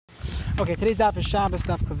Okay, today's daf is Shabbos,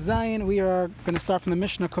 daf Kuf Zayin. We are going to start from the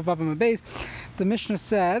Mishnah Kuf Vav Amud Beis. The Mishnah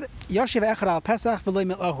said, Yoshev echad al Pesach v'lo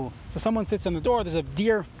mil'ahu. So someone sits on the door, there's a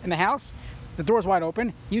deer in the house, the door's wide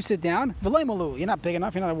open, you sit down, v'lo mil'ahu. You're not big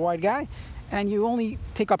enough, you're not a wide guy, and you only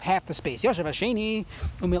take up half the space. Yoshev hasheni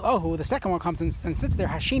u'mil'ahu. The second one comes and sits there,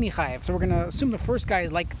 hasheni chayev. So we're going to assume the first guy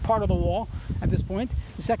is like part of the wall at this point.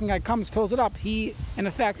 The second guy comes, fills it up. He, in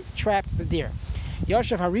effect, trapped the deer.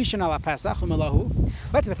 Yoshev Harishan ala Pesach u'melahu.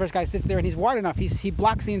 Let's say the first guy sits there and he's wide enough. He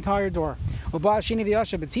blocks the entire door.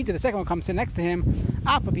 The second one comes in next to him.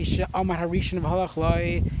 Even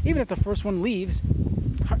if the first one leaves,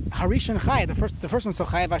 Harishan Chai. The first one's so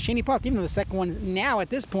Chai Vasheni Pak. Even though the second one now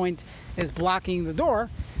at this point is blocking the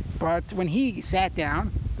door, but when he sat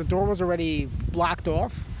down, the door was already blocked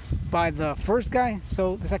off by the first guy.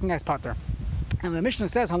 So the second guy's pater. And the Mishnah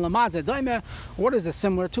says, what is this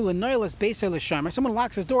similar to? Someone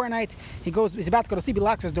locks his door at night, he's about to go to sleep, he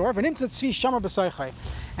locks his door, and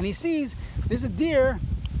he sees there's a deer,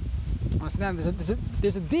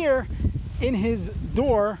 there's a deer in his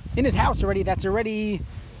door, in his house already, that's already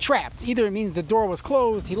trapped. Either it means the door was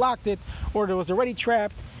closed, he locked it, or it was already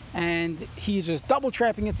trapped, and he's just double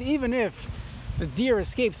trapping it. So even if the deer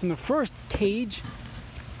escapes from the first cage,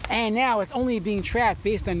 and now it's only being trapped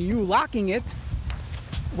based on you locking it,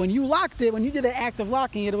 when you locked it, when you did the act of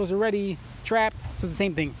locking it, it was already trapped. So it's the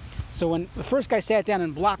same thing. So when the first guy sat down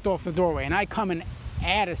and blocked off the doorway, and I come and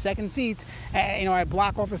add a second seat, I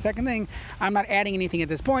block off the second thing, I'm not adding anything at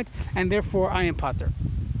this point, and therefore I am pater.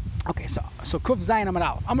 Okay, so Kuf Zayin Amar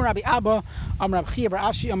Aleph. Amar Rabbi Abba, Amar Rabbi Chia bar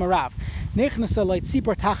Ashi, Amar Rav. Nechnasa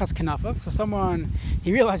leitzipor tachas kanafav. So someone,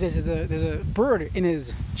 he realizes there's a bird in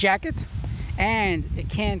his jacket, and it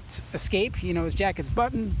can't escape. His jacket's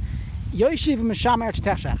buttoned. If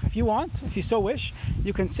you want, if you so wish,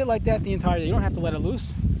 you can sit like that the entire day. You don't have to let it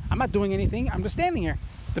loose. I'm not doing anything. I'm just standing here.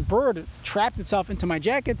 The bird trapped itself into my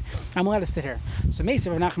jacket. I'm allowed to sit here. So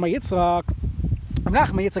Meisar Rav Nachman Yitzchak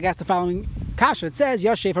asked the following kasha. It says,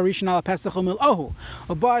 Yoshev Harishan ala Pesach u'mil'ahu.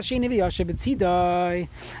 U'ba Sheni v'Yoshev b'tzidai.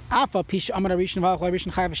 Afa pisha amar Harishan v'alach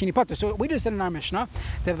Harishan chayav v'sheni pater. So we just said in our Mishnah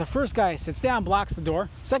that if the first guy sits down, blocks the door,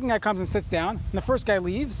 second guy comes and sits down, and the first guy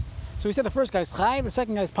leaves. So we said the first guy's chai, the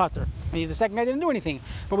second guy's pater. Maybe the second guy didn't do anything,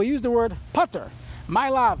 but we used the word pater. My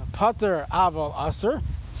love, pater aval aser,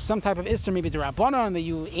 some type of isser, maybe d'Rabbanan, that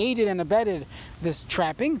you aided and abetted this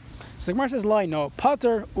trapping. So the Gemara says, no,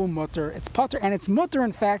 pater mutter. It's pater, and it's mutter,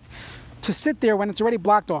 in fact, to sit there when it's already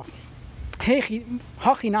blocked off. Hachi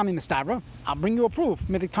nami mistavra. I'll bring you a proof.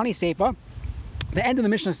 Midiktani seifa. The end of the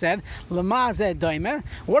Mishnah said,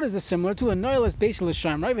 what is this similar to?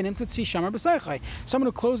 Someone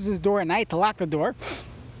who closes his door at night to lock the door,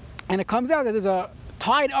 and it comes out that there's a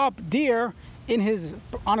tied up deer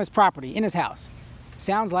on his property, in his house.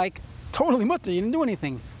 Sounds like totally mutter, you didn't do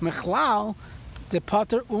anything. Mechlal de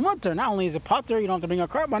pater umutter. Not only is it pater, you don't have to bring a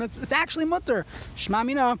carbon, it's actually mutter. Shma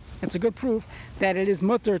mina, it's a good proof that it is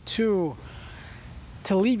mutter to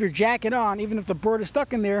leave your jacket on, even if the bird is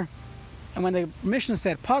stuck in there. And when the Mishnah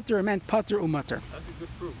said pater, it meant pater umutter. That's a good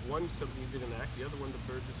proof. One, somebody did an act. The other one, the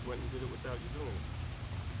bird just went and did it without you doing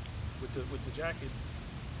it. With the jacket.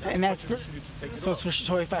 And that's so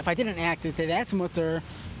if I didn't act, that's mutter.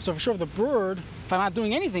 So for sure, the bird, if I'm not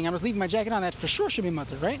doing anything, I'm just leaving my jacket on. That for sure should be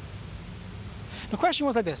mutter, right? The question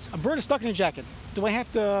was like this: a bird is stuck in a jacket. Do I have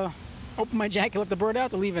to open my jacket, let the bird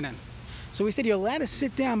out, or leave it in? So we said you're allowed to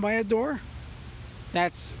sit down by a door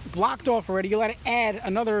that's blocked off already. You're allowed to add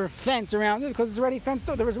another fence around it because it's already fenced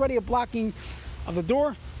off. There was already a blocking of the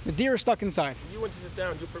door. The deer is stuck inside. You went to sit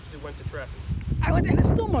down. You purposely went to trap it. I went, and it's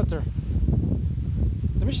still mutter.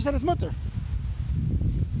 The Mishnah said it's mutter.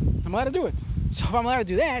 I'm allowed to do it. So if I'm allowed to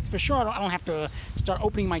do that, for sure, I don't have to start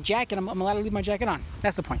opening my jacket. I'm allowed to leave my jacket on.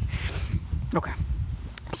 That's the point. Okay.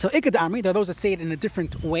 So Ikad Amri, there are those that say it in a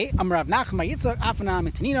different way. Amrav Nachma Yitzchak Afana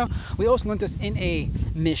Mitanina. We also learned this in a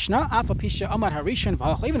Mishnah. Afa Pisha Amar Harishan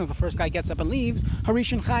V'Halach. Even if the first guy gets up and leaves,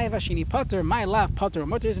 Harishan Chayav Ashini Pater. My love, Pater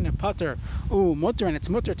Mutter, isn't it Pater? Mutter, and it's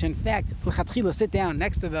Mutter to in fact L'Chatchila sit down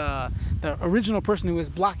next to the original person who is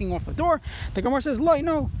blocking off the door. The Gemara says,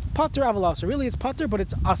 no, Pater Aval Aser. Really, it's Pater, but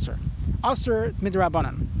it's Aser. Aser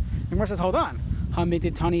Midrabanan. The Gemara says, hold on.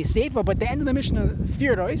 Hamiditani Seifa, but the end of the Mishnah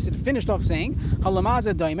Firdois, it finished off saying,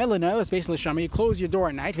 Halamaza Daimel, basically Shama, you close your door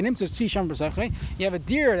at night. You have a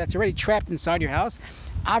deer that's already trapped inside your house.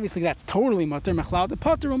 Obviously, that's totally mutter. Mechlal de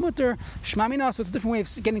pater or mutter. Shmamina, so it's a different way of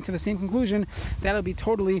getting to the same conclusion. That'll be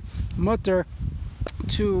totally mutter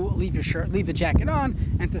to leave the jacket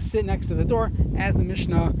on, and to sit next to the door, as the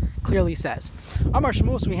Mishnah clearly says. Amar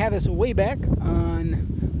Shmuel, so we had this way back on,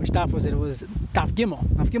 which daf was it? It was daf Gimel.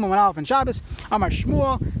 Daf Gimel went off on Shabbos. Amar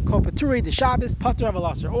Shmuel, Kol Paturi de Shabbos, Patur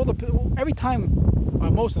Avalasar. Every time,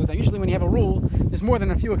 most of the time, usually when you have a rule, there's more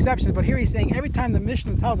than a few exceptions, but here he's saying every time the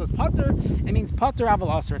Mishnah tells us Patur, it means Patur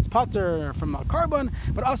Avalasar. It's Patur from a carbon,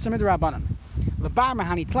 but Asar Midrabanan. Labar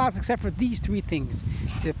Mahani Tlas, except for these three things.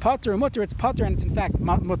 The Patur Mutter, it's Patur, and it's in fact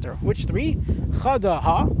Mutter. Which three? Chada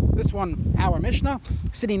Ha, this one, our Mishnah,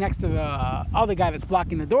 sitting next to the other guy that's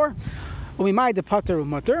blocking the door. Umimai de Patur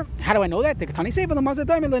Mutter. How do I know that? The Katani Seva, the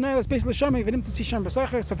Mazadai, Lenayas, basically Shami, Vidim to see Shem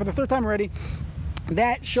Besacher. So for the third time already,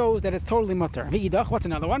 that shows that it's totally mutter. V'idach, what's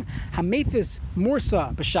another one? Hamethis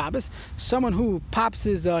Morsa b'Shabbos, someone who pops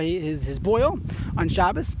his boil on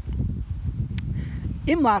Shabbos.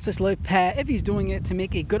 If he's doing it to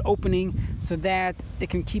make a good opening so that it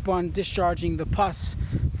can keep on discharging the pus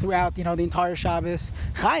throughout, the entire Shabbos.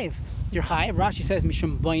 Chayiv, you're chayiv. Rashi says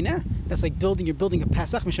mishum boina. That's like you're building a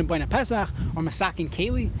Pesach, mishum boina Pesach, or masakin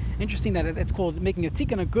keli. Interesting that it's called making a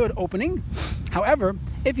tikkun, a good opening. However,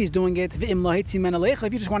 if he's doing it, if you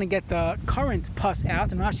just want to get the current pus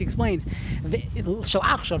out, and Rashi explains,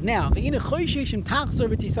 now,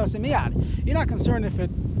 you're not concerned if it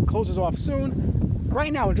closes off soon.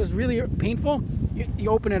 Right now, it's just really painful.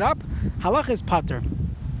 You open it up. Halach is pater.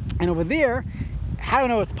 And over there, how do I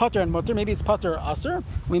know it's pater and mutter? Maybe it's pater aser.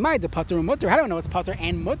 We might the pater and mutter. How do I know it's pater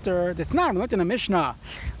and mutter? That's not. We looked in a Mishnah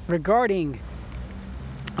regarding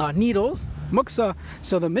needles. Muksa.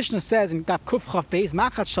 So the Mishnah says in Daf Kuf Chav Beis,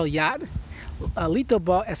 Machat Shal Yad, Lito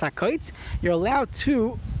Ba Esakait. You're allowed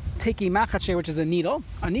to take a machat, which is a needle.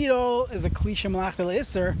 A needle is a klisha malachta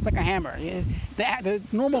le'isser. It's like a hammer. The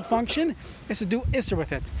normal function is to do isser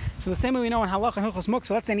with it. So the same way we know in halach and hilchos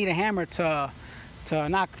muksa, let's say I need a hammer to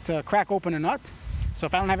crack open a nut. So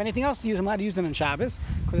if I don't have anything else to use, I'm allowed to use it on Shabbos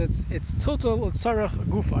because it's total tzarech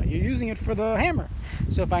gufa. You're using it for the hammer.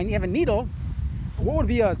 So if I have a needle, what would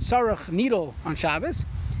be a tzarech needle on Shabbos?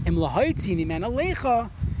 Im lahaitzi mimena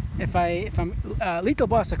lecha. If I'm little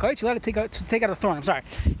boss you're allowed to take out a thorn. I'm sorry.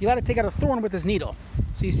 You're allowed to take out a thorn with this needle.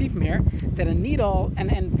 So you see from here that a needle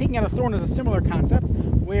and taking out a thorn is a similar concept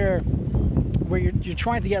where you're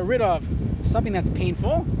trying to get rid of something that's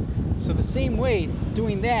painful. So the same way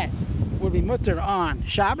doing that would be mutter on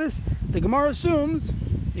Shabbos. The Gemara assumes,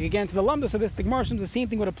 you can get into the lumdus of this, the Gemara assumes the same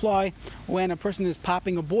thing would apply when a person is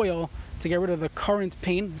popping a boil to get rid of the current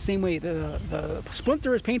pain. The same way the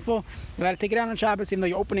splinter is painful, you're allowed to take it out on Shabbos, even though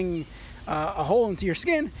you're opening a hole into your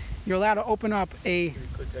skin, you're allowed to open up a... You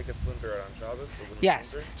could take a splinter out on Shabbos?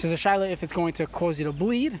 Yes. So there's a shaila if it's going to cause you to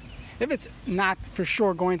bleed. If it's not for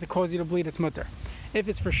sure going to cause you to bleed, it's mutter. If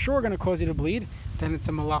it's for sure going to cause you to bleed, then it's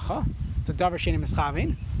a malacha. It's a davar she'ein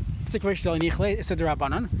mischavin. It's a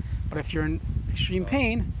derabanan. But if you're in extreme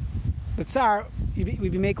pain, the tsar, we'd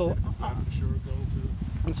be makel. It's not for sure going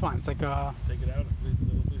to... It's fine. It's like take it out if it bleeds a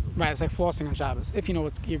little, please. right. It's like flossing on Shabbos. If you know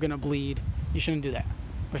you're going to bleed, you shouldn't do that.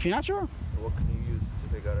 But if you're not sure, What can you use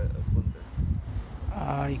to take out a splinter?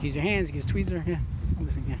 you can use your hands. You can use tweezer. Yeah, I'm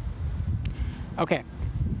listening. Yeah. Okay.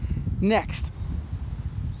 Next.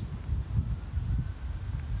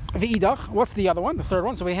 V'idach, what's the other one? The third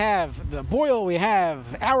one. So we have the boil, we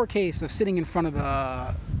have our case of sitting in front of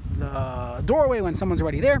the doorway when someone's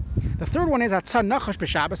already there. The third one is atzar nachash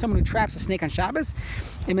b'Shabbos, someone who traps a snake on Shabbos.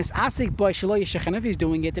 If he's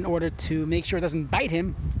doing it in order to make sure it doesn't bite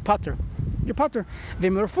him, pater. You're pater.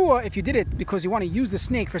 V'im if you did it because you want to use the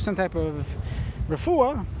snake for some type of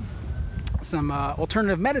refuah, some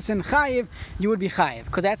alternative medicine, chayiv, you would be chayiv,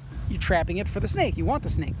 because that's, you're trapping it for the snake. You want the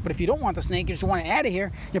snake. But if you don't want the snake, you just want it out of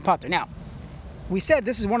here, you're pater. Now, we said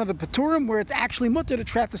this is one of the paturim where it's actually mutter to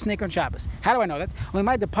trap the snake on Shabbos. How do I know that? Well,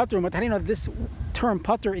 the paturim, how do you know that this term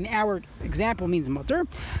pater in our example means mutter?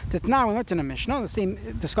 Now we went in a Mishnah, the same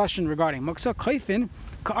discussion regarding muksa, kaifin,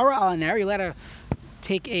 ka'ara alaner, you're allowed to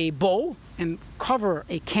take a bowl and cover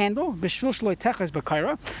a candle, b'shvil shloi techas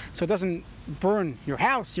b'kaira, so it doesn't burn your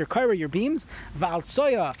house, your kaira, your beams, v'al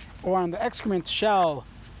tsoya, or on the excrement shell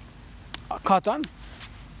katan.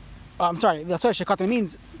 I'm sorry, the tsoya shel katan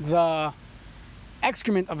means the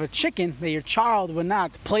excrement of a chicken that your child would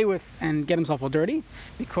not play with and get himself all dirty,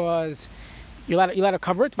 because you're allowed to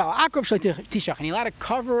cover it. V'al akrav shloi tishach, and you're allowed to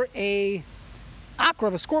cover a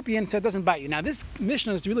akrav, a scorpion, so it doesn't bite you. Now this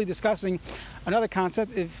Mishnah is really discussing another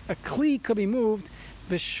concept. If a kli could be moved,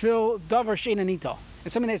 b'shvil davar she'ein anito.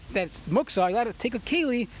 It's something that's muksa. You're allowed to take a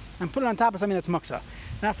keli and put it on top of something that's muksa.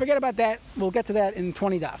 Now forget about that. We'll get to that in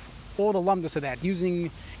 20 daf. All the lumdus of that,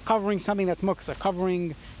 covering something that's muksa,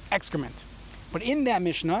 covering excrement. But in that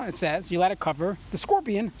Mishnah, it says you let it cover the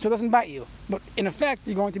scorpion so it doesn't bite you. But in effect,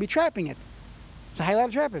 you're going to be trapping it. So how you allowed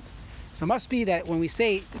to trap it? So it must be that when we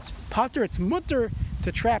say it's potter, it's mutter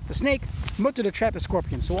to trap the snake, mutter to trap the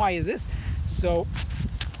scorpion. So why is this? So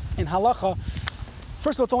in halacha,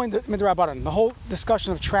 first of all, it's only the midrabanan. The whole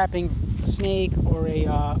discussion of trapping a snake or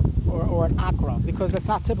or an akra, because that's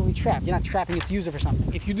not typically trapped. You're not trapping it to use it for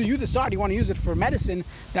something. If you decide you want to use it for medicine,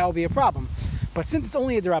 that will be a problem. But since it's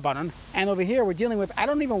only a derabanan, and over here we're dealing with, I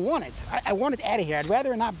don't even want it. I want it out of here. I'd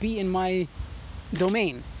rather it not be in my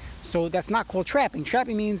domain. So that's not called trapping.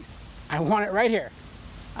 Trapping means I want it right here.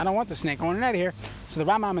 I don't want the snake. I want it out of here. So the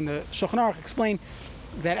Rambam and the Shulchan Aruch explain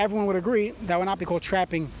that everyone would agree that would not be called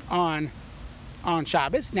trapping on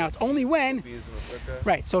Shabbos. Now it's only when, Bees in the sukkah.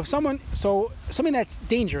 right? So if something that's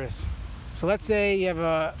dangerous. So let's say you have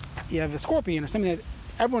a scorpion or something that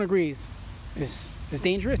everyone agrees is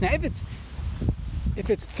dangerous. Now if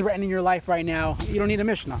it's threatening your life right now, you don't need a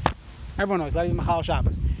Mishnah. Everyone knows that even Machal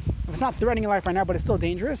Shabbos. If it's not threatening your life right now, but it's still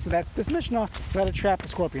dangerous, so that's this Mishnah, let it trap the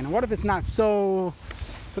scorpion. And what if it's not so?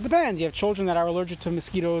 So it depends. You have children that are allergic to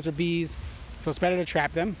mosquitoes or bees, so it's better to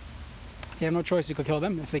trap them. If you have no choice, you could kill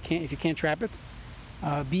them if you can't trap it.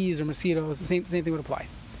 Bees or mosquitoes, the same thing would apply.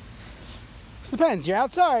 So it depends. You're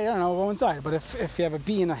outside, I don't know, go inside. But if you have a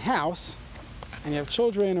bee in a house, and you have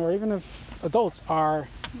children, or even if adults are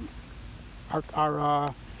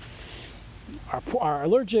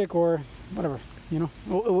allergic or whatever, it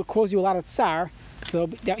would cause you a lot of tsar. So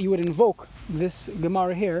that you would invoke this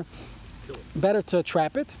Gemara here. Better to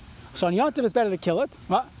trap it. So on Yom Tov, it's better to kill it.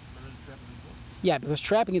 What? Yeah, because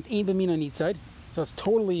trapping, it's ein b'min on each side. So it's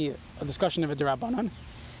totally a discussion of a derabanan.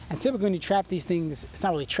 And typically when you trap these things, it's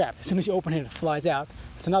not really trapped. As soon as you open it, it flies out.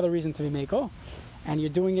 It's another reason to be meko. And you're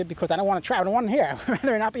doing it because I don't want to trap. I don't want it here. I'd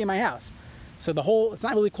rather it not be in my house. So it's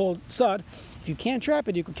not really called sud. If you can't trap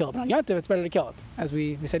it, you could kill it. But on Yom Tov, it's better to kill it. As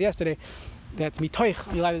we said yesterday, that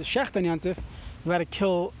mitoich, you allowed to shecht on Yom Tov, you allowed to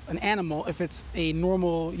kill an animal if it's a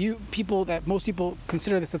normal, most people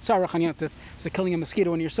consider this a tzarach on Yom Tov, so killing a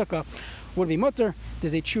mosquito in your sukkah would be mutter.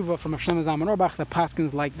 There's a tshuva from Hashem Zalman Auerbach that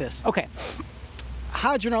paskins like this. Okay.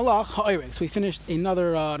 Hadron Allah ha'oireg. So we finished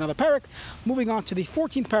another parak. Moving on to the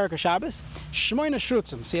 14th parak of Shabbos. Shmoina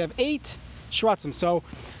shrutzim. So you have 8 shrutzim. So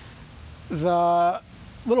the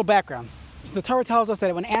little background. So the Torah tells us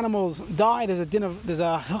that when animals die, there's a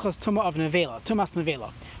hilchas tumah of nevela, tumas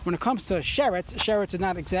nevela. When it comes to sheretz is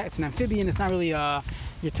not exact. It's an amphibian. It's not really your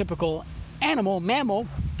typical mammal.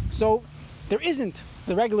 So there isn't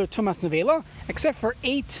the regular tumas nevela except for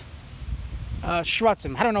 8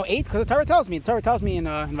 shrutzim. I don't know 8 because the Torah tells me. The Torah tells me in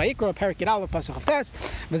Vayikra, Perek Yud Aleph, Pasuk Chavtes,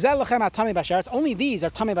 V'zel lechem hatamei basheretz. Only these are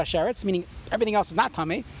tamei basheretz, meaning everything else is not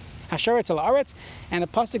tamei. Hasheretz al aretz, and the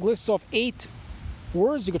pasuk lists off 8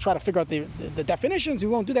 words. You could try to figure out the definitions. We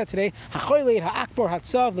won't do that today. Hachoyleit, ha'akbor,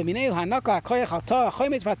 hatzav, lemineu, ha'naka, ha'koyach, ha'tah,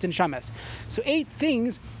 ha'choymet, v'atin shames. So 8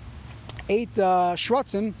 things, 8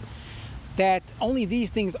 shrutzim, that only these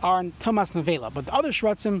things are tumas nevela, but the other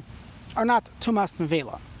shrutzim are not tumas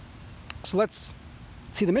nevela. So let's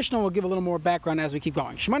see the Mishnah. We'll give a little more background as we keep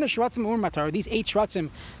going. Shemana shrutzim matar. These 8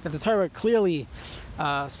 shrutzim that the Torah clearly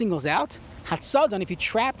singles out. Hatzadan, if you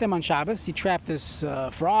trap them on Shabbos, you trap this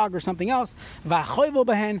frog or something else. V'achoyvo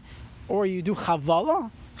behen, or you do chavala,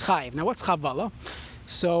 chayiv. Now what's chavala?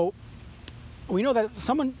 So we know that if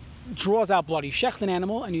someone draws out blood, you shecht an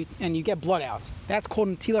animal and you get blood out. That's called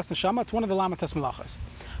netilas neshama. It's one of the lamatas malachas.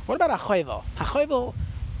 What about hachoyvo? Hachoyvo,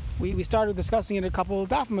 we started discussing it a couple of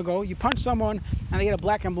dafim ago. You punch someone and they get a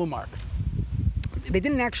black and blue mark. They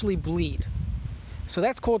didn't actually bleed. So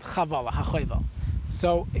that's called chavala, hachoyvo.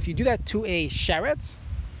 So if you do that to a sheretz,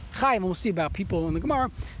 chayiv, and we'll see about people in the Gemara,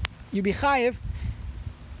 you'd be chayiv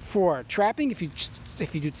for trapping. If you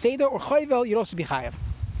do tzeder or chayvel, you'd also be chayiv.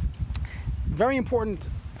 Very important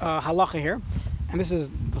halacha here, and this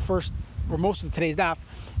is the first or most of today's daf,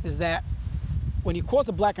 is that when you cause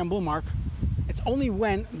a black and blue mark, it's only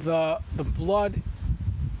when the blood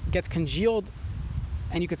gets congealed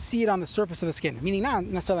and you could see it on the surface of the skin, meaning not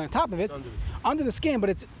necessarily on top of it, under the skin, but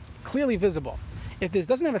it's clearly visible. If this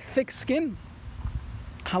doesn't have a thick skin,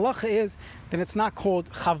 halacha is that it's not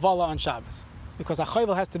called chavala on Shabbos, because a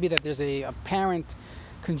chayvel has to be that there's a apparent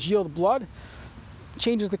congealed blood,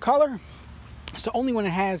 changes the color, so only when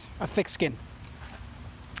it has a thick skin.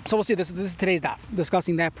 So we'll see, this is today's daf,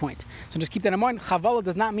 discussing that point. So just keep that in mind. Chavala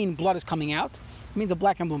does not mean blood is coming out, it means a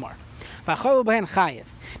black and blue mark. Now,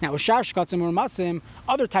 ushar shkatzim or masim,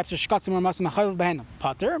 other types of shkatzim or masim, chayiv behen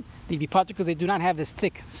pater, they'd be pater because they do not have this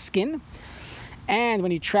thick skin. And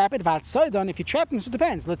when you trap it, if you trap them, so it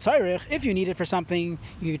depends. If you need it for something,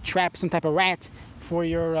 you trap some type of rat for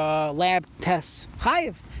your lab tests,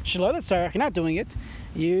 chayiv. Shalom tzarech, you're not doing it.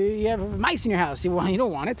 You have mice in your house. You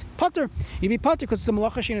don't want it. Putter. You'd be putter because it's a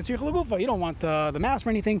malacha shein tzirich legufa. You don't want the mouse or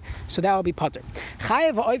anything, so that will be putter.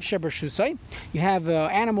 Chayev ha'oif shebershusay. You have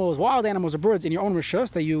animals, wild animals or birds in your own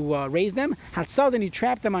rishus that you raise them. Hatzadan, you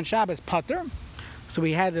trap them on Shabbos. Putter. So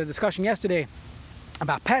we had a discussion yesterday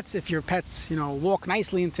about pets. If your pets, walk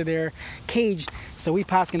nicely into their cage, so we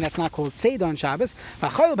paskin that's not called seder on Shabbos.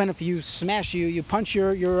 If you smash, you punch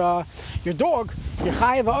your dog, you're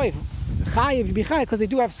chayev ha'oif. Chayiv, you'd be chayiv because they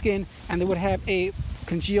do have skin and they would have a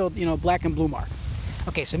congealed, black and blue mark.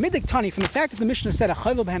 Okay, so midik tani, from the fact that the Mishnah said a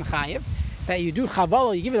chayvel behen chayiv, that you do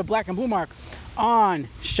chavala, you give it a black and blue mark on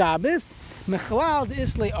Shabbos, mechlal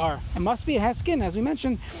islay ar. It must be, it has skin, as we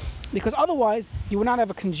mentioned, because otherwise you would not have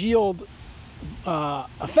a congealed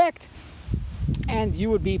effect and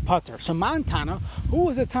you would be putter. So man tana, who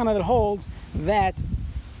is the tana that holds that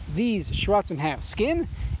these shratzim have skin?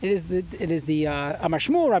 It is the Amar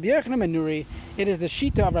Shmuel, Rabbi Yochanan ben Nuri. It is the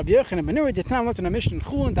Shita of Rabbi Yochanan ben Nuri. The Tanam looked in a Mishnah in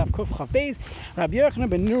Chulin Daf Kuf Chav Beis. Rabbi Yochanan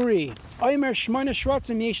ben Nuri, Omer Shmona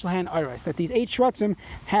Shratzim Yesh Lahen Oyros. That these 8 shratzim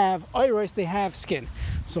have Oyros, they have skin.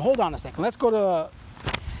 So hold on a second. Let's go to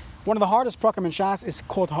one of the hardest prakim in Shas. Is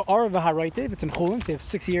called Ha'ar v'Haraitiv. It's in Chulin, so you have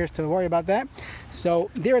 6 years to worry about that. So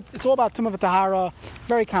there, it's all about Tumah v'Tahara.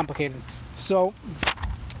 Very complicated. So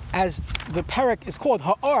as the parak is called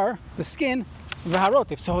Ha'ar, the skin.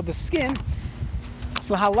 V'harotiv. So the skin,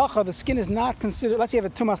 l'halacha, the skin is not considered. Let's say you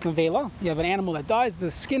have a tumas nevela, you have an animal that dies. The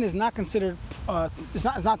skin is not considered. It's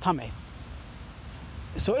not tamei.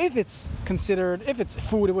 So if it's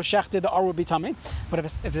food, it was shechted, the ar would be tamei. But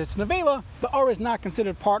if it's nevela, the ar is not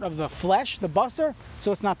considered part of the flesh, the basar,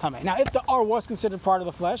 so it's not tamei. Now, if the ar was considered part of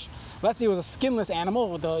the flesh, let's say it was a skinless animal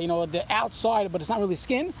with the outside, but it's not really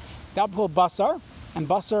skin, that would be called basar, and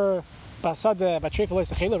basar. Right? So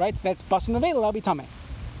that's basar nevela, that'll be tamei.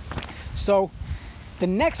 So the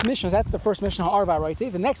next Mishnah, that's the first Mishnah, Arva, right?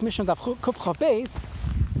 The next Mishnah, Kuf Chav Beis,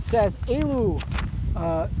 says Elu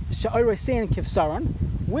Sha'oresein Kivsaron,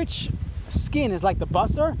 which skin is like the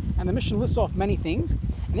basar, and the Mishnah lists off many things.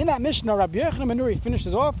 And in that Mishnah, Rabbi Yochanan ben Nuri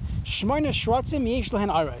finishes off Shmoina Shratzim Yesh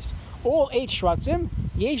Lahen Aros. All 8 Shratzim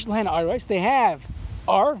Yesh Lahen Aros, they have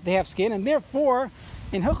skin, and therefore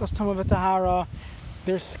in Hilchos Tumah v'Tahara,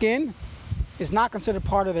 their skin is not considered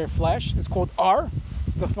part of their flesh. It's called ar.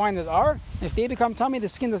 It's defined as ar. If they become tummy, the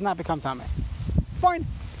skin does not become tummy. Fine.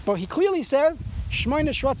 But he clearly says, Shmoina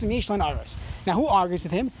Shratzim Yesh Lahen Aros. Now, who argues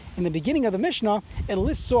with him? In the beginning of the Mishnah, it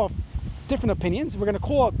lists off different opinions. We're going to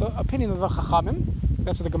call it the opinion of the Chachamim.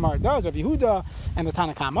 That's what the Gemara does, Rabbi Yehuda and the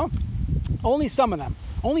Tanakama. Only some of them.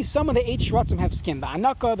 Only some of the 8 Shratzim have skin. The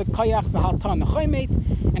Anaka, the Kayach, the Halta, and the Chaymet.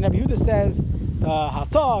 And Rabbi Yehuda says, the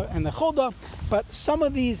Halta and the Choda, but some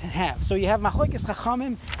of these have. So you have Machlokes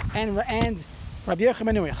Chachamim and Rabbi Yochanan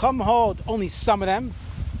ben Nuri. Chacham hold only some of them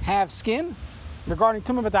have skin. Regarding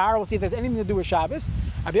Tumah v'Tahara, we'll see if there's anything to do with Shabbos.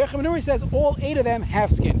 Rabbi Yochanan ben Nuri says all 8 of them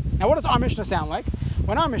have skin. Now, what does our Mishnah sound like?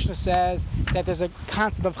 When our Mishnah says that there's a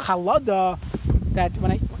concept of chalada, that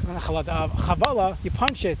when chavala, you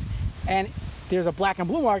punch it, and there's a black and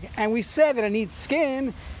blue mark, and we said that it needs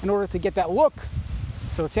skin in order to get that look.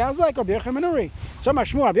 So it sounds like Rabbi Yochanan ben Nuri. So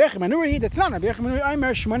Mashmur Rabbi Yochanan ben Nuri, that's not Rabbi Yochanan ben Nuri.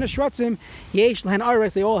 Omer Shmona Shratzim Yesh Lahen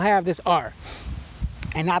Aros. They all have this R,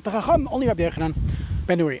 and not the Chacham. Only Rabbi Yochanan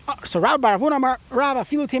ben Nuri. So Rabbi Ravuna Amar Rav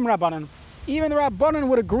Afilu Tim Rabbanan. Even the Rabbanan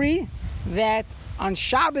would agree that on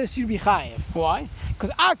Shabbos you'd be chayiv. Why?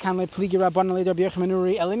 Because I can't let pligi Rabbanan later Rabbi Yochanan ben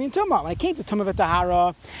Nuri Elimin Tumah. When it came to Tumah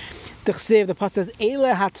v'Tahara, the pasuk says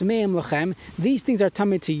Eile Hatmeim Lechem. These things are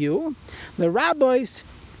tummy to you. The rabbis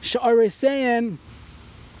Sha'aresein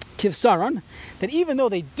Kivsaron, that even though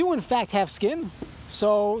they do in fact have skin,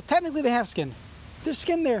 so technically they have skin. There's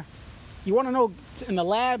skin there. You want to know in the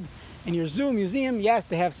lab, in your zoo, museum, yes,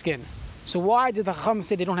 they have skin. So why did the Chacham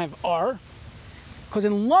say they don't have R? Because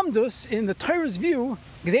in Lamdus, in the Torah's view,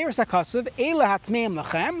 Gzeirus HaKasav, Eila Hatmeim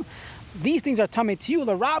Lachem, these things are tamei to you.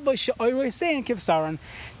 The Rabbi Sha'oresein saying Kivsaron,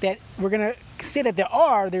 that we're going to say that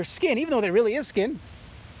there's skin, even though there really is skin.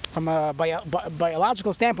 From a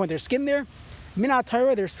biological standpoint, there's skin there. Minat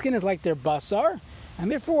Torah, their skin is like their basar, and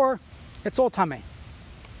therefore, it's all tamei.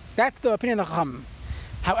 That's the opinion of the Chacham.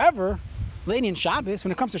 However, lady in Shabbos,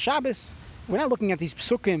 when it comes to Shabbos, we're not looking at these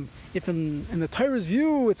psukim. If in the Torah's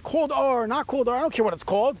view, it's called ar, not called ar, I don't care what it's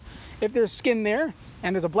called. If there's skin there,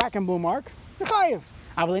 and there's a black and blue mark, you're chayiv.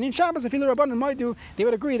 Avalin in Shabbos, if Rabbanan might do, they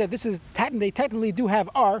would agree that this is they technically do have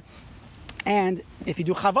ar, And if you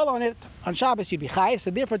do chaval on it on Shabbos, you'd be chayiv. So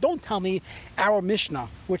therefore, don't tell me our Mishnah,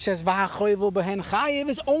 which says v'hachoyvu behen chayiv,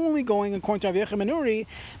 is only going according to Rabbi Yochanan ben Nuri.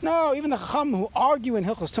 No, even the Chacham who argue in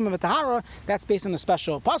Hilchos Tumah v'Tahara, that's based on the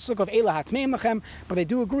special pasuk of Eila Hatmeim Lachem. But they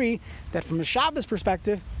do agree that from a Shabbos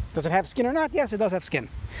perspective, does it have skin or not? Yes, it does have skin.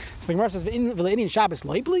 So the Gemara says, "V'le'inin Shabbos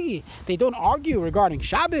loibli." They don't argue regarding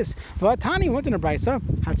Shabbos. V'atani went in a brisa.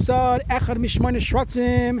 Hatzad echad mishmoine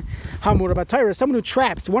shratzim hamur b'Torah. Someone who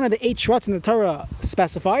traps one of the 8 shrots in the Torah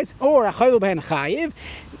specifies, or achayil behen chayiv.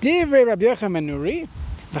 Divrei Rabbi Yochanan ben Nuri.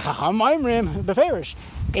 V'chacham oimrim beferish.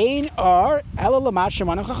 Ein ar ela l'mash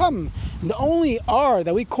shemanu chacham. The only ar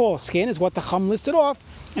that we call skin is what the Chacham listed off.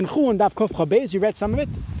 And Chulin Daf Kof Chabez, you read some of it,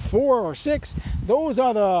 4 or 6. Those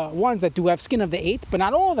are the ones that do have skin of the 8, but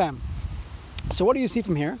not all of them. So what do you see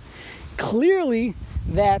from here? Clearly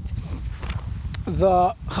that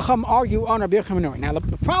the Chacham argue on Rabbi Yochanan ben Nuri. Now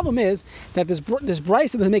the problem is that this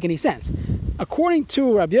brisa doesn't make any sense. According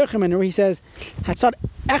to Rabbi Yochanan ben Nuri, he says, "Hatzad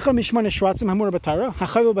echad mishmona shratzim hamur b'Torah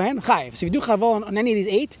hachayil behen chayiv." So if you do chaval on any of these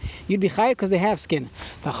 8, you'd be chayiv because they have skin.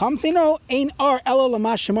 The Chacham say no, ein ar ela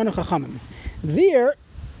l'mash shemanu chachamim. There,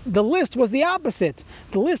 the list was the opposite.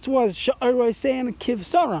 The list was Sha'aroi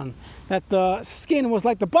Kivsaran, that the skin was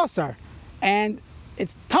like the basar, and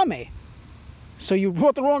it's Tameh. So you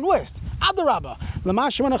brought the wrong list. Adarabba.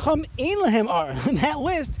 That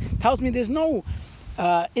list tells me there's no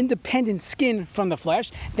independent skin from the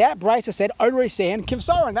flesh. That brisa said Aroi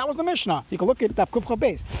Kivsaran. That was the Mishnah. You can look at Daf Kuf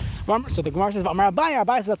Chabez. So the Gemara says,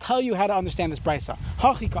 Abai says, I'll tell you how to understand this brisa.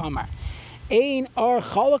 Hachika Amar. Ein ar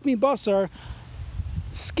chalak mi basar.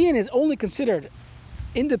 Skin is only considered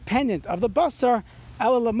independent of the basar,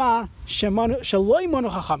 only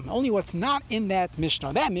what's not in that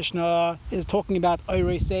Mishnah. That Mishnah is talking about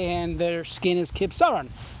Oirei and their skin is kibsaran,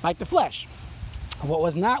 like the flesh. What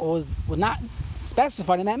was not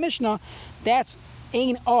specified in that Mishnah, that's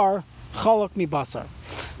ein ar chalak mi basar.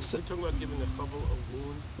 So you're talking about giving a chavel a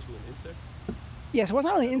wound to an insect? Yes, well, it's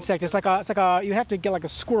not really an insect. It's like a you have to get like a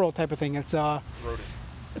squirrel type of thing. It's a Rodent.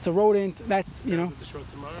 It's a rodent. That's With the short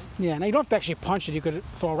tomorrow? Yeah. Now you don't have to actually punch it. You could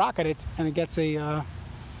throw a rock at it, and it gets some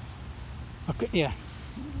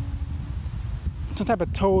type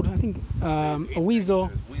of toad. I think a weasel.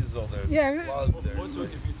 There's weasel. There's Yeah. slug. Also,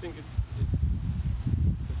 if you think it's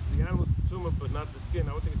the animal's tumor, but not the skin,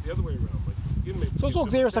 I would think it's the other way around. Like the skin may be So it's all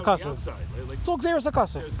tumor Xeris from the Akasa. outside, right? Like It's all Xeris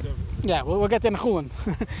Akasa. there's the- Yeah, we'll get there in Chulin.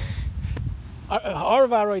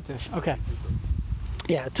 Arva Roitiv. Okay.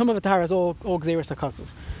 Yeah, Tumah V'Tahara is all Xeris Akasus.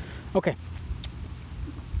 Okay.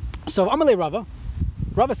 So Amalei Rava.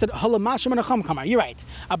 Rava said, "Halamashim anacham kamar." You're right,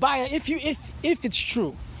 Abaya. If it's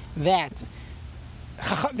true that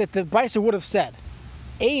the brisa would have said,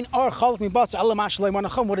 "Ein ar chalak mi basar alamash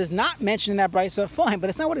le'manacham," what is not mentioned in that brisa, fine, but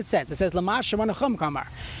it's not what it says. It says lamashim anacham kamar.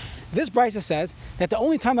 This brisa says that the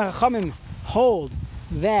only time the Chachamim hold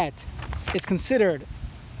that it's considered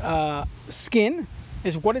skin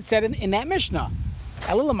is what it said in that Mishnah. So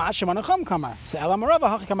I'll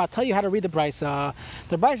tell you how to read the brisa.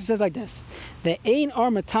 The brisa says like this: the ein ar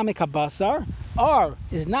metame kabasar. Ar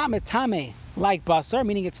is not metame like basar,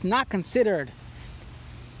 meaning it's not considered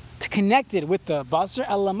connected with the basar.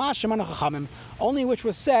 Elamash shemanu chachamim, only which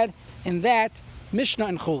was said in that Mishnah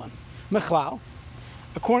in Chulin. Mechlal.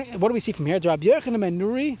 According, what do we see from here? Rabbi Yochanan ben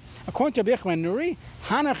Nuri. According to Rabbi Yochanan ben Nuri,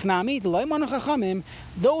 Hanach Nami, D'Laimanu Chachamim,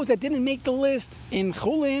 those that didn't make the list in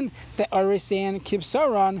Chulin, that are saying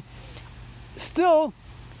Kibsaran, still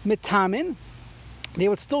mitamin, they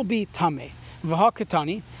would still be tameh.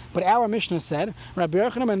 V'hakatani, but our Mishnah said, Rabbi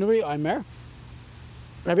Yochanan ben Nuri Omer,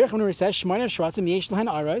 Rabbi Yochanan ben Nuri says, Shmoina Shratzim Yesh Lehen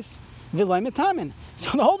Aros, V'lai mitamin.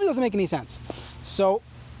 So the whole thing doesn't make any sense. So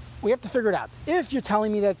we have to figure it out. If you're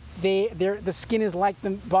telling me that the skin is like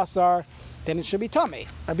the basar, then it should be tummy.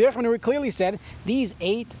 Rabbi Yochanan ben Nuri clearly said these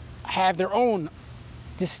 8 have their own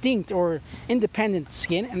distinct or independent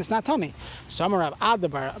skin, and it's not tummy. So I'm Rav Ada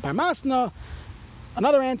bar Masna.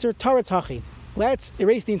 Another answer, Taretz Hachi. Let's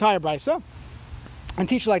erase the entire brisa and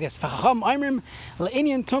teach it like this. V'chacham Aimrim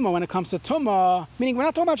le'inyan tumah. When it comes to tumah, meaning we're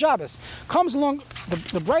not talking about Shabbos, comes along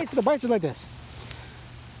the brisa is like this.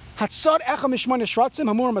 Hatzad echa mishmona shratzim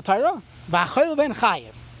hamur matayra v'achayil ben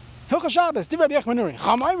chayiv. Hilchos Shabbos, Divrei Rabbi Yochanan ben Nuri.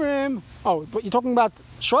 Cham Oimrim. Oh, but you're talking about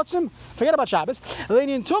shratzim? Forget about Shabbos.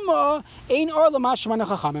 Le'inyan tumah ein ar l'mash shemanu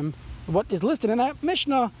chachamim. What is listed in that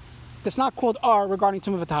Mishnah that's not called ar regarding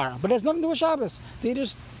tumah v'tahara, but it has nothing to do with Shabbos. They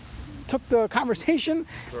just took the conversation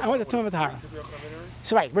and went to tumah v'tahara.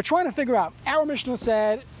 So right, we're trying to figure out. Our Mishnah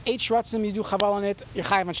said 8 shratzim, you do chaval on it, you're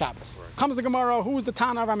chayiv on Shabbos. Right. Comes the Gemara, who's the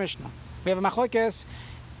Tana of our Mishnah? We have a machlokes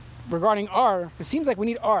regarding R. It seems like we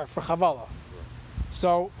need R for chavala.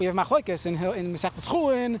 So we have machlokes in Masechtas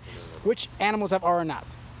Chulin, which animals have ar or not.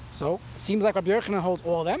 So it seems like Rabbi Yochanan holds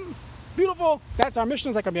all of them. Beautiful. That's our Mishnah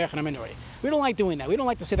is like Rabbi Yochanan anyway. We don't like doing that. We don't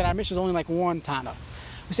like to say that our Mishnah is only like one Tana.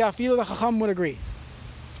 We say Afilu the Chacham would agree.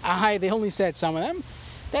 They only said some of them.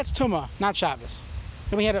 That's Tumah, not Shabbos.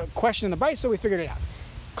 Then we had a question in the Brisa, so we figured it out.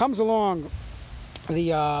 Comes along the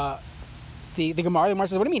Gemara. The Gemara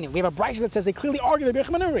says, what do you mean? We have a Brisa that says they clearly argue the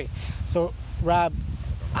Rabbi Yochanan. So Rab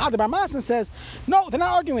Ada Bar Masna says, no, they're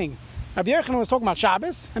not arguing. Rabbi Yochanan was talking about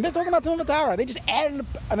Shabbos, and they're talking about Tumah V'Tahara. They just added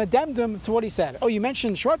an addendum to what he said. Oh, you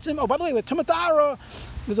mentioned Shvatzim. Oh, by the way, with Tumah V'Tahara,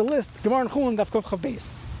 there's a list. Gemara and Chulin Daf Kuf Chav Beis.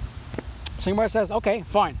 So Gemara says, okay,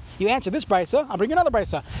 fine. You answer this Brisa, I'll bring you another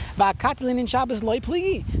Brisa. Va'katlin in Shabbos loy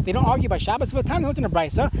pligi. They don't argue by Shabbos. V'Tahara looked in a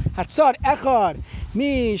Brisa. Hatzad echad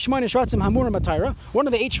mi shmoine shvatzim hamurim b'Torah. One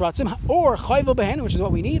of the 8 shvatzim, or chayvel behen, which is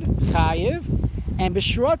what we need, chayiv, and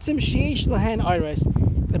b'shvatzim sheish lehen iris.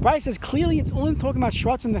 The Brisa says clearly it's only talking about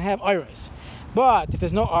shvatzim that have iris. But if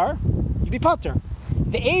there's no ar, you'd be pater.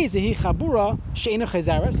 The ezehi chabura she'ena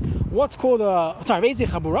chezaris. What's called a ezehi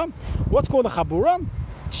chabura? What's called a chabura?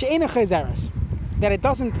 She'ena chezaris. That it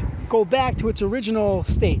doesn't go back to its original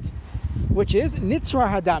state, which is nitzrar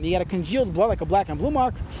hadam. You got a congealed blood like a black and blue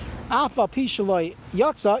mark. Afa pishaloi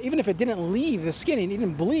yatsa. Even if it didn't leave the skin, it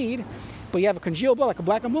didn't bleed, but you have a congealed blood like a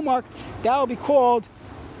black and blue mark, that will be called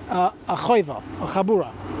a choiva, a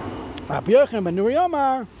chabura. Rabbi Yochanan ben Nuri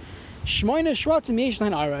Omar, shmoine shvatzim yesh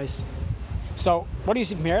lehen aros. So what do you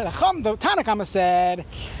see from here? The Tanna Kama said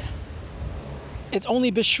it's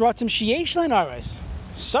only b'shvatzim sheyesh lehen aros.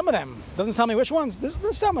 Some of them, doesn't tell me which ones, there's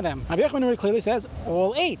some of them. Rabbi Yochanan ben Nuri clearly says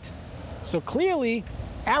all 8. So clearly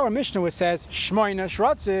our Mishnah which says shmoine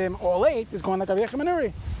shvatzim, all 8, is going like Rabbi Yochanan ben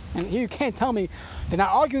Nuri. And here you can't tell me they're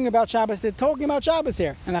not arguing about Shabbos, they're talking about Shabbos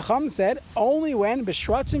here. And the Chacham said only when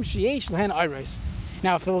b'shvatzim sheyesh lehen aros.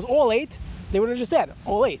 Now if it was all 8, they would have just said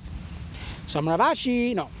all 8. So Rav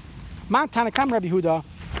Ashi, no. Man Tanakam Rabbi Huda.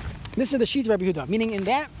 This is the sheet of Rabbi Huda. Meaning in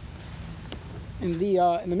the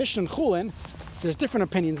Mishnah in Chulin, there's different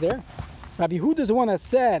opinions there. Rabbi Huda is the one that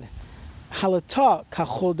said halata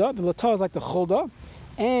kachulda. The lata is like the chulda,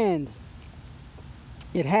 and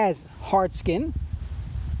it has hard skin.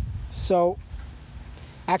 So,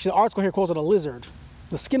 actually, the article here calls it a lizard.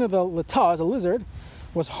 The skin of the lata, as a lizard,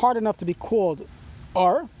 was hard enough to be called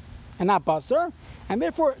ar, and not basar, and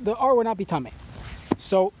therefore the ar would not be tameh.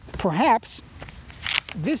 So, perhaps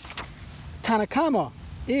this Tanakama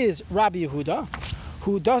is Rabbi Yehuda,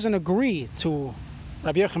 who doesn't agree to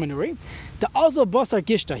Rabbi Yochanan ben Nuri. The azal basar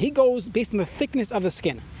gishta, he goes based on the thickness of the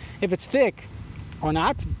skin. If it's thick or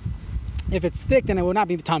not. If it's thick, then it will not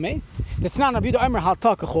be tameh. The Tanan Rabbi Yehuda Omer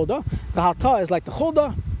halta kachulda. The halta is like the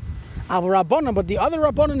chulda. Av Rabbanan, but the other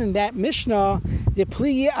Rabbanan in that Mishnah, the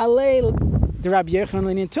pligi alei the Rabbi Yochanan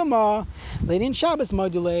leinin tuma leinin Shabbos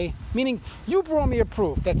module. Meaning, you brought me a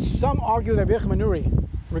proof that some argue that Rabbi Yochanan ben Nuri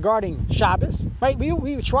regarding Shabbos. Right?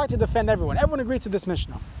 We try to defend everyone. Everyone agrees to this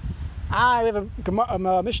Mishnah. We have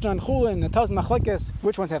a Mishnah in Chulin that tells machlokes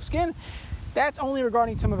which ones have skin. That's only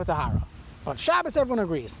regarding Tumah V'Tahara. But Shabbos, everyone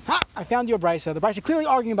agrees. I found you a Brisa. The Brisa clearly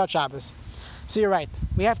arguing about Shabbos. So you're right.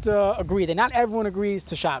 We have to agree that not everyone agrees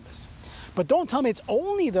to Shabbos. But don't tell me it's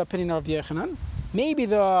only the opinion of Rabbi Yochanan. Maybe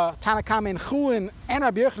the Tanakama and Chulin and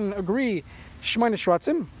Rabbi Yochanan agree Shmoine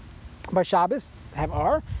Shvatzim by Shabbos have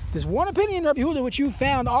ar. There's one opinion, Rabbi Yehuda, which you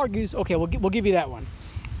found argues. Okay, we'll give you that one.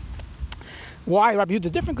 Why Rabbi Yehuda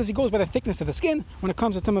is different? Because he goes by the thickness of the skin when it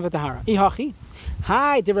comes to Tumah V'Tahara. Ihachi,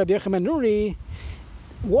 hi, did Rabbi Yochanan ben Nuri.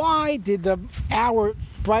 Why did our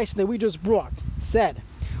Brisa that we just brought said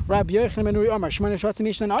Rabbi Yochanan ben Nuri Omar Shmoine Shvatzim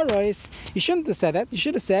yesh lehen aros? You shouldn't have said that. You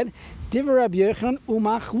should have said Divrei Rabbi Yochanan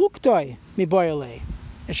umachluktoi miboyalei.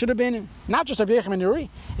 It should have been not just Rabbi Yochanan ben Nuri.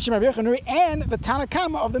 It should be Rabbi Yochanan ben Nuri and the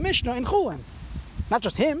Tanakama of the Mishnah in Chulin, not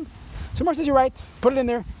just him. So Mar says you're right. Put it in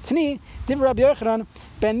there. Tani Divrei Rabbi Yochanan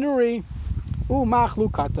ben Nuri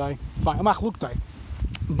umachluktoi. Fine, umachluktoi.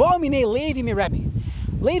 Bo minei Levi mi Rabbi.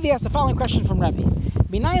 Levi asked the following question from Rabbi.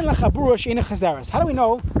 How do we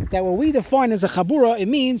know that what we define as a chabura, it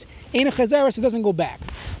means in a chazaras, it doesn't go back?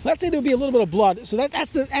 Let's say there would be a little bit of blood. So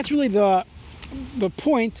that's really the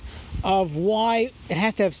point of why it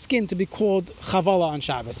has to have skin to be called chavala on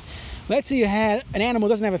Shabbos. Let's say you had an animal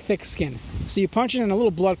that doesn't have a thick skin. So you punch it and a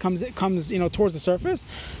little blood comes towards the surface,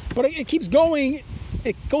 but it keeps going,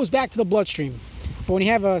 it goes back to the bloodstream. But when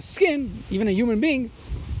you have a skin, even a human being,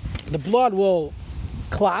 the blood will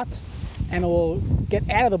clot and it will get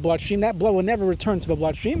out of the bloodstream. That blood will never return to the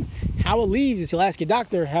bloodstream. How it leaves, you'll ask your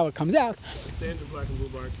doctor how it comes out. The standard black and blue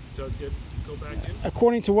mark does go back in?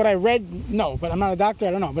 According to what I read, no, but I'm not a doctor,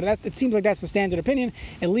 I don't know. But it seems like that's the standard opinion.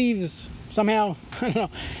 It leaves somehow, I don't know,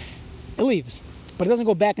 it leaves. but it doesn't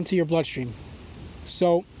go back into your bloodstream.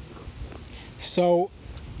 So the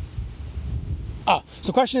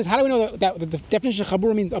question is, how do we know that the definition of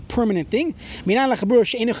chabura means a permanent thing? Minan chabura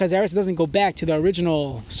she'enu chazeres, it doesn't go back to the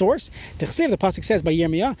original source. The pasuk says by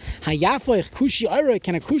Yirmiyah, hayaflich kushi ayro,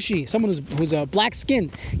 can a kushi, someone who's black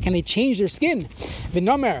skinned, can they change their skin?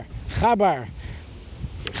 V'nomer chabar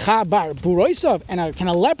buroisov, and can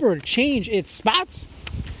a leopard change its spots?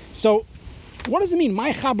 So what does it mean?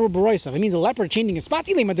 My chabar buroisov. It means a leopard changing its spots.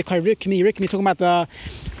 You're talking about the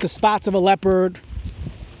spots of a leopard.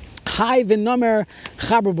 Hi v'nomer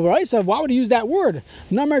chaber b'raisav. Why would he use that word?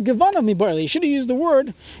 Nomer givanav mibarli. He should have used the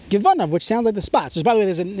word givanav, which sounds like the spots. Just by the way,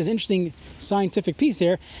 there's an interesting scientific piece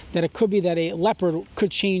here that it could be that a leopard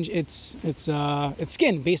could change its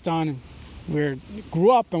skin based on where it grew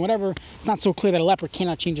up and whatever. It's not so clear that a leopard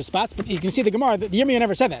cannot change its spots, but you can see the Gemara. The Yirmiyah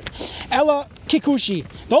never said that. Ella kikushi.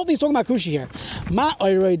 The whole thing's talking about kushi here. Ma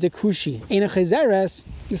oirei de kushi. Ein chezeres.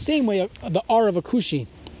 The same way the R of a kushi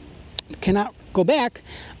cannot go back.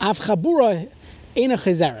 Av chabura ena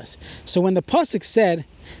chezeres. So when the pasuk said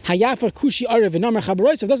hayafa kushi arev v'namer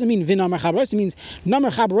chaburosav, doesn't mean v'namer chaburosav. It means namer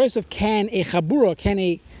chaburosav. Can a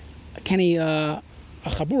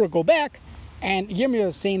chabura go back? And Yirmiyah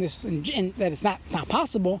is saying this that it's not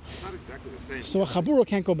possible. It's not exactly the same. So a chabura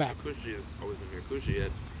can't go back. A kushi is always going to be a kushi.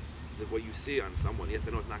 Yet what you see on someone, yes,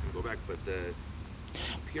 I know it's not going to go back, but the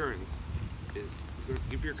appearance is.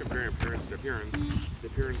 If you're comparing appearance to appearance, the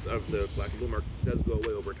appearance of the black and blue mark does go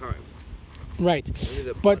away over time. Right. Only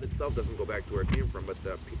the blood itself doesn't go back to where it came from, but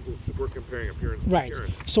the people, if we're comparing appearance to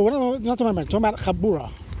appearance. So we're not talking about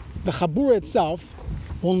chabura. The chabura itself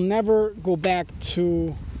will never go back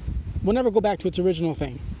to its original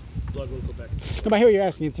thing. Blood won't go back. No, but I hear what you're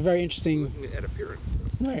asking. It's a very interesting. Looking at appearance.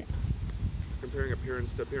 Right. Comparing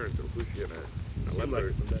appearance to appearance of a kushi and a Seemed like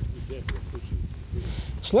leopard. it's an example of kushi.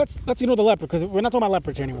 So let's ignore the leopard because we're not talking about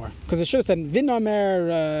leopards here anymore. Because it should have said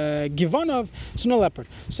vinomer givanov, so no leopard.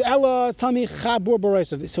 So Ella is telling me chabur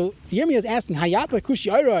b'roisav. So Yirmiyah is asking hayapa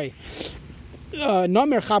kushi ayroi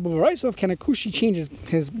nomer chabur b'roisav. Can a kushi change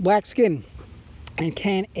his black skin, and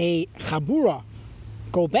can a chabura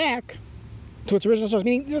go back to its original source?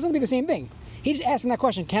 Meaning it doesn't have to be the same thing. He's just asking that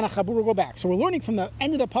question, can a chabura go back? So we're learning from the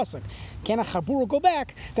end of the pasuk, can a chabura go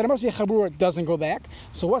back? That it must be a chabura that doesn't go back.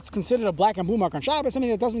 So what's considered a black and blue mark on Shabbos?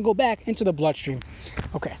 Something that doesn't go back into the bloodstream.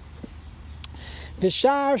 Okay.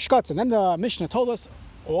 V'shar shkatzim. Then the Mishnah told us,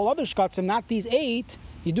 all other shkatzim, not these 8,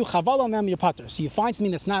 you do chaval on them, you're pater. So you find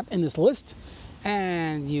something that's not in this list,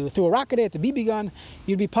 and you threw a rock at it, a BB gun,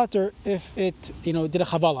 you'd be pater if it, did a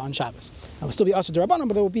chavala on Shabbos. It would still be asur d'Rabbanan,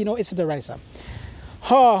 but there would be no issa d'Oraisa.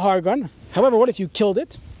 Hargun. However, what if you killed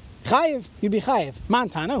it? Chayiv, you'd be chayiv. Man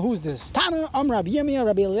Tana, who's this? Tana, Rabbi Yirmiyah,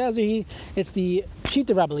 Rabbi Eliezer. It's the sheet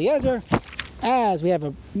of Rabbi Eliezer. As we have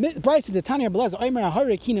a Bryce of the Tanya Rabbi Eliezer, Omer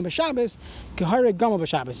Hare Kina b'Shabbos, Kehare Gama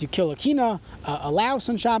b'Shabbos. You kill a kina, a louse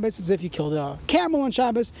on Shabbos, as if you killed a camel on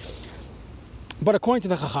Shabbos. But according to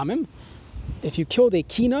the Chachamim, if you killed a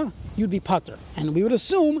kina, you'd be pater, and we would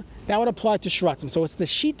assume that would apply to shratzim. So it's the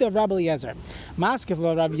sheet of Rabbi Eliezer. Maskef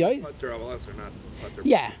lo Rabbi Yoy. Pater avalas or not pater?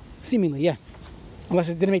 Yeah, seemingly, yeah. Unless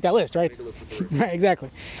it didn't make that list, right? Right,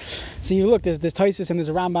 exactly. So you look, there's Tosfos and there's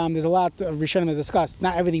a Rambam. There's a lot of Rishonim to discuss.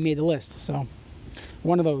 Not everything made the list, so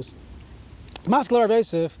one of those. Maskef lo Rabbi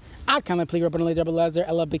Yosef. Akan lepli Rabbanan Rabbi Eliezer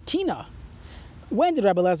ela bekina. When did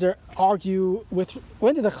Rabbi Eliezer argue with?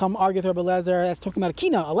 When did the Chum argue with Rabbi Eliezer? That's talking about a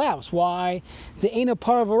kina, a louse. Why? The ain't a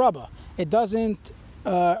par of a rabba. It doesn't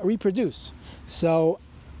reproduce. So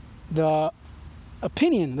the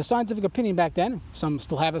opinion, the scientific opinion back then, some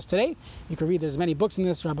still have us today. You can read. There's many books in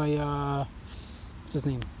this. Rabbi, what's his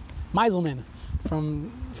name? Meiselman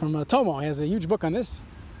from Tomo. He has a huge book on this,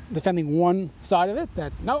 defending one side of it,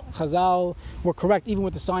 that no, Chazal were correct even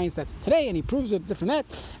with the science that's today, and he proves it different than that.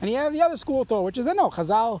 And you have the other school of thought, which is that no,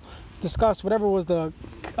 Chazal discussed whatever was the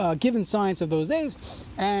given science of those days,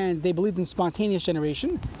 and they believed in spontaneous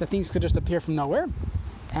generation, that things could just appear from nowhere,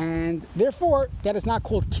 and therefore that is not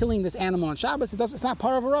called killing this animal on Shabbos. It's not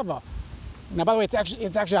part of a rava. Now, by the way, it's actually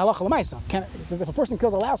halacha l'maisa. Because if a person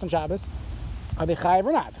kills a louse on Shabbos, are they chayiv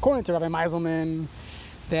or not? According to Rabbi Meiselman,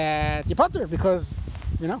 that you're pater because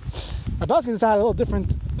Rabbi Eliezer had a little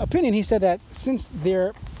different opinion. He said that since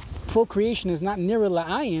their procreation is not near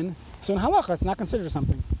la'ayin, so in halacha it's not considered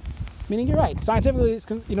something. Meaning you're right. Scientifically,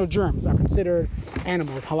 germs are considered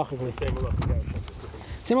animals halachically.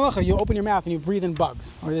 Same halacha. You open your mouth and you breathe in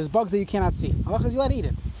bugs, or there's bugs that you cannot see. Halacha is you let eat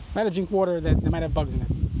it. You might have drink water that might have bugs in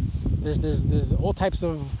it. There's all types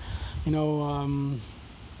of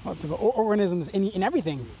organisms in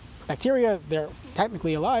everything. bacteria, they're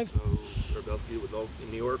technically alive. So Rabelski with all in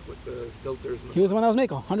New York with the filters. And He was the one that was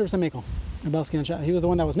Mako, 100% Mako. Rabelski and Shah. He was the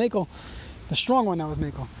one that was Mako, the strong one that was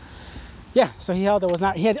Mako. Yeah, so he held that was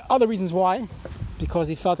not. He had other reasons why, because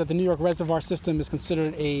he felt that the New York reservoir system is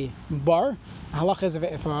considered a bar. Halach is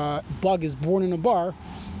if a bug is born in a bar,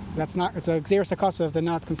 that's not. It's a Xeris Akasa if they're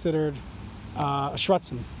not considered a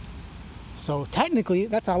shrutzim. So technically,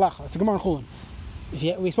 that's a halacha. It's a Gemara in Chulin.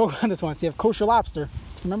 We spoke about this once. You have kosher lobster.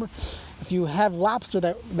 Remember, if you have lobster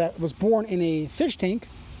that was born in a fish tank,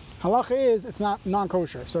 halacha is it's not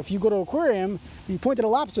non-kosher. So if you go to an aquarium and you point at a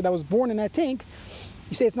lobster that was born in that tank,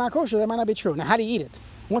 you say it's not kosher. That might not be true. Now, how do you eat it?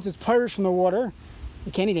 Once it's parish from the water,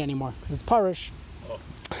 you can't eat it anymore because it's parish. Oh.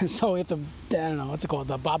 So you have to, I don't know, what's it called?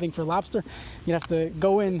 The bobbing for lobster. You have to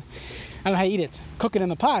go in. I don't know how you eat it. Cook it in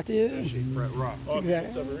the pot. Raw. Oh,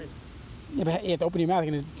 Exactly. submarine. Yeah, but you have to open your mouth.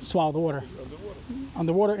 You're going to swallow the water.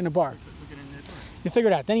 Underwater in a bar. Cook it in there too. You figure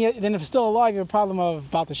it out. Then if it's still alive, you have a problem of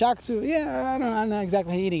baltashaksu. Yeah, I don't know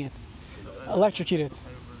exactly how you're eating it. Electrocute it.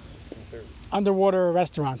 Underwater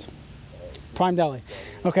restaurant. Prime Deli.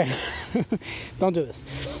 Okay. Don't do this.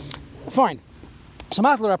 Fine. So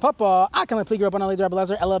Masler Papa, Akan Pliga Rabban Ali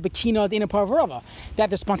Rabbi Ella Bekina Dina Parvarava. That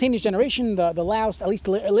the spontaneous generation, the louse, at least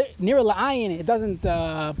near La'ayin, it doesn't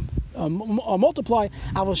multiply.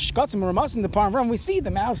 We see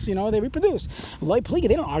the mouse, they reproduce. They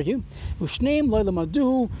don't argue.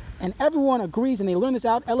 And everyone agrees, and they learn this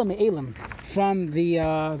out. Elam Elam from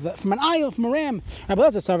from an ayil from a ram.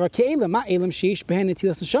 There's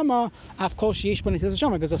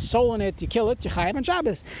a soul in it. You kill it. You chayav on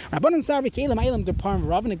Shabbos. And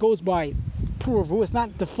it goes by puravu. It's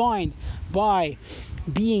not defined by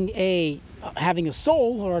being having a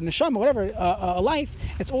soul or a neshama, whatever, a life.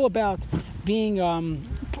 It's all about being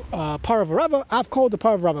paravarava. I've called the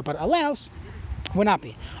paravarava, but allows will not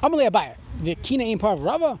be. Amalei Abayah. The kina ain't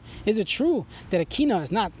paravarava. Is it true that a kina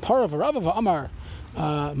is not paravarava? V'amar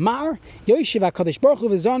mar yoishiv HaKadosh Baruch Hu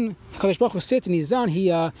v'zon. HaKadosh Baruch Hu sits in his zon. He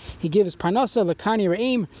gives parnasa lekani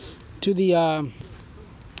re'im to the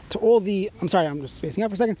to all the. I'm sorry, I'm just spacing out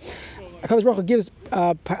for a second. HaKadosh Baruch Hu gives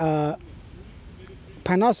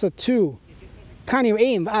parnasa to Kani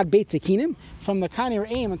Re'im ad Beit Kinim, from the Kani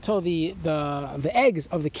Re'im until the eggs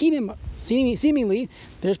of the Kinim, seemingly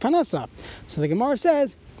there's Panasa. So the Gemara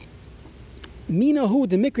says, Minahu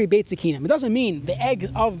de Mikri Beit Kinim. It doesn't mean the egg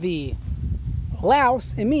of the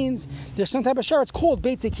louse, it means there's some type of shar, it's called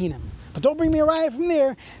Beit Kinim. But don't bring me a riot from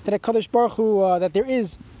there that a Kadosh Baruch Hu, that there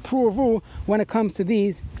is Pruvu when it comes to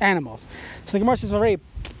these animals. So the Gemara says, very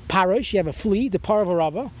Parish, you have a flea, the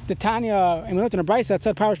Paravarava. The Tanya, and we looked in a Bryce that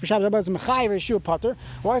said Parish B'Shabbos, Rabbi is Mechai Reshua Potter.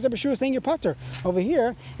 Why is Rabbi Shua saying you're Potter? Over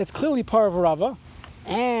here, it's clearly Paravarava,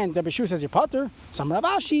 and Rabbi Shua says you're Potter. Some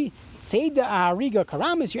Ravashi, Tzeda Ahariga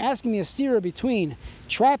Karamis, you're asking me a steer between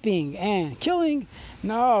trapping and killing.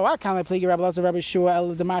 No, I can't play Rabbi Lazar, Rabbi Shua,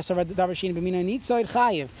 El Damar Davashin B'Mina Nitzayid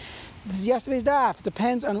Chayiv. This is yesterday's daf.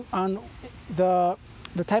 Depends on the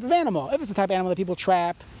type of animal. If it's the type of animal that people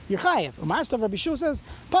trap, you're chayiv. Umar Stav Rabbi Shua says,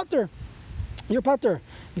 putter. You're putter.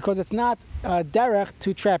 Because it's not derech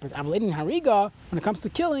to trap it. Avalidin hariga, when it comes to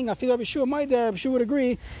killing, I feel Rabbi Shua, Rabbi Shua would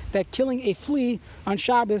agree that killing a flea on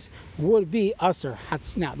Shabbos would be aser.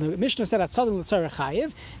 Now, the Mishnah said at Sadin L'tzarech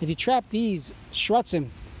chayiv. If you trap these shrutzim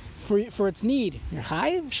for its need, you're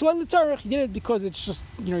chayiv. Shloi L'tzarech, you did it because it's just,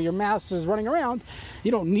 your mouse is running around.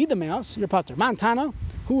 You don't need the mouse, you're putter. Mantana.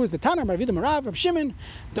 Who is the Tana? Rav Marav, Rav Shimon,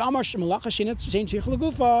 the Amar Shemalacha Shinat Shein Sheich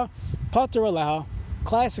Lagufa, Pater Aleha.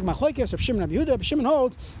 Classic Machlokes. Rav Shimon, Rav Yehuda. Rav Shimon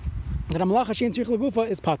holds that Amalacha Shein Sheich Lagufa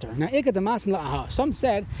is Pater. Now, Ikad Damasin La'aha. Some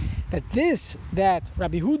said that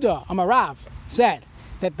Rabbi Yehuda Amarav said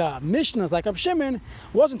that the Mishnah is like Rav Shimon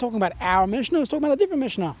wasn't talking about our Mishnah, it was talking about a different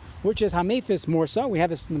Mishnah, which is Hamefis Morsa. We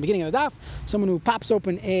have this in the beginning of the daf. Someone who pops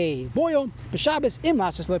open a boil, B'Shabbos Im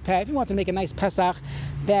Lasses Lepeh. If you want to make a nice Pesach,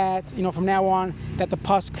 that from now on that the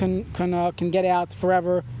pus can get out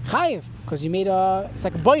forever, chayiv, because you made it's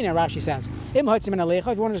like a boina. Rashi says Im Haitzim and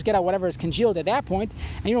Alecha. If you want to just get out whatever is congealed at that point,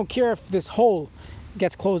 and you don't care if this hole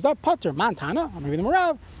gets closed up, Pater Mantana. Maybe the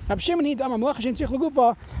Marav. Rab Shimon Hid Amar Malacha Shein Tzich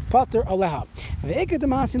Lagufa Pater Aleha. Ve'ikad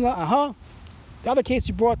Damasin La'aha. The other case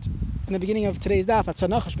you brought in the beginning of today's daf, at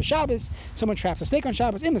Tzanachash B'Shabbos, someone traps a snake on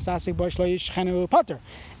Shabbos. Im Esasik Bosh Lo Yishchenu Pater.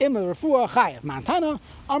 Im Refuah Chayev. Mantana.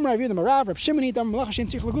 Amar Rav Yehuda Marav. Rab Shimon Hid Amar Malacha Shein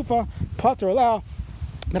Tzich Lagufa Pater Aleha.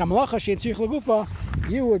 That Amalacha Shein Tzich Lagufa,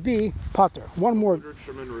 you would be Pater. One more. Did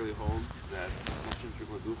Shimon really hold that Shein Tzich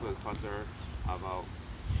Lagufa is Pater about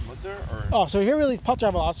Mutter, or? Oh, so here really is Pater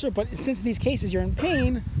Aval Aser, but since in these cases you're in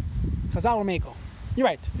pain, Chazal or Meko. You're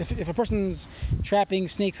right. If a person's trapping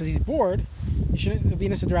snakes because he's bored, you shouldn't be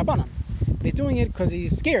Nisa D'Rabbanan. But he's doing it because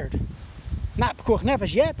he's scared. not pekuach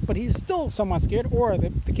nefesh yet, but he's still somewhat scared. Or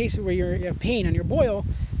the case where you have pain on your boil,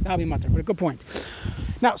 that'll be mutter. But a good point.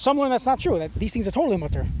 Now, some learn that's not true. That these things are totally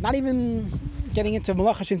mutter. Not even getting into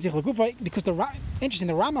malacha shin zich legufa, because interesting.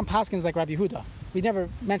 The Rambam paskins like Rabbi Yehuda. We never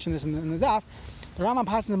mentioned this in the daf. The Rambam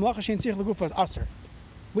paskins malacha shin zich legufa is aser.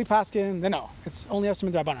 We paskin, no, it's only aser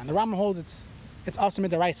midrabanan. The Rambam holds it's aser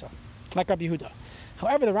midaraisa, like Rabbi Yehuda.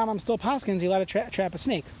 However, the Rambam still paskins you're allowed to trap a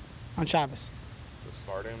snake on Shabbos.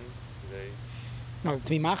 So Sfardim, they No, to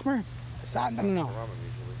be machmer? I don't know. Rambam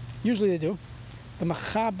Usually they do. The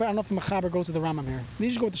Machaber, I don't know if the Machaber goes with the Rambam here. They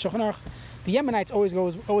usually go with the Shulchan Aruch. The Yemenites always go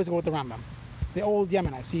with the Rambam. The old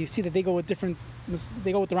Yemenites. So you see that they go with the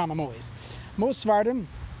Rambam always. Most Svardim,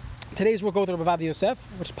 today's we'll go with the Rabbi Yosef,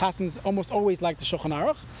 which passes almost always like the Shulchan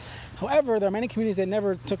Aruch. However, there are many communities that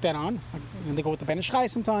never took that on. Like, they go with the Ben Ish Chai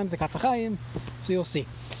sometimes, the Kaf HaChaim, so you'll see.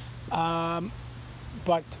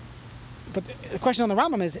 But the question on the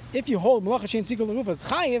Rambam is, if you hold Malacha Shein Sikul Legufa as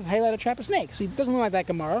Chayiv, how you let it trap a snake? So he doesn't look like that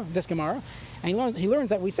Gemara, this Gemara, and he learns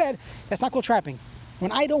that we said that's not called trapping.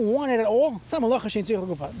 When I don't want it at all, it's not Malacha Shein Sikul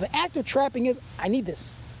Legufa. The act of trapping is, I need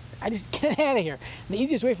this. I just get out of here. And the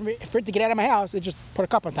easiest way for it to get out of my house is just put a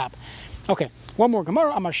cup on top. Okay, one more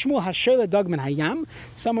Gemara. Amar Shmuel Hashela Dugman Hayam,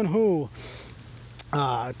 someone who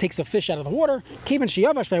takes a fish out of the water. Kevin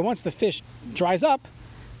Shiyavash, once the fish dries up,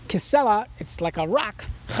 Kisela, it's like a rock.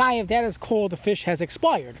 Chayev, that is called the fish has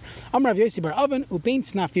expired. Amar Rav Yossi bar Oven ubein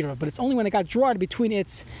tznafira, but it's only when it got dried between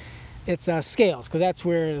its scales, because that's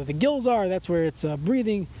where the gills are. That's where it's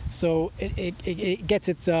breathing. So it gets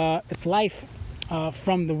its life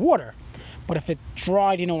from the water. But if it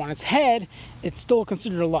dried, on its head, it's still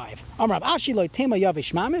considered alive. Amar Rav Ashi lo tema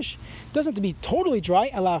yavish mamish. Doesn't have to be totally dry.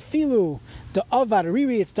 Ela filu the avad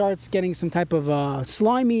riri. It starts getting some type of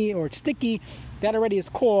slimy or sticky. That already is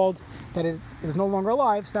called that it is no longer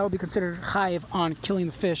alive. So that would be considered chayiv on killing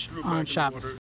the fish on Shabbos.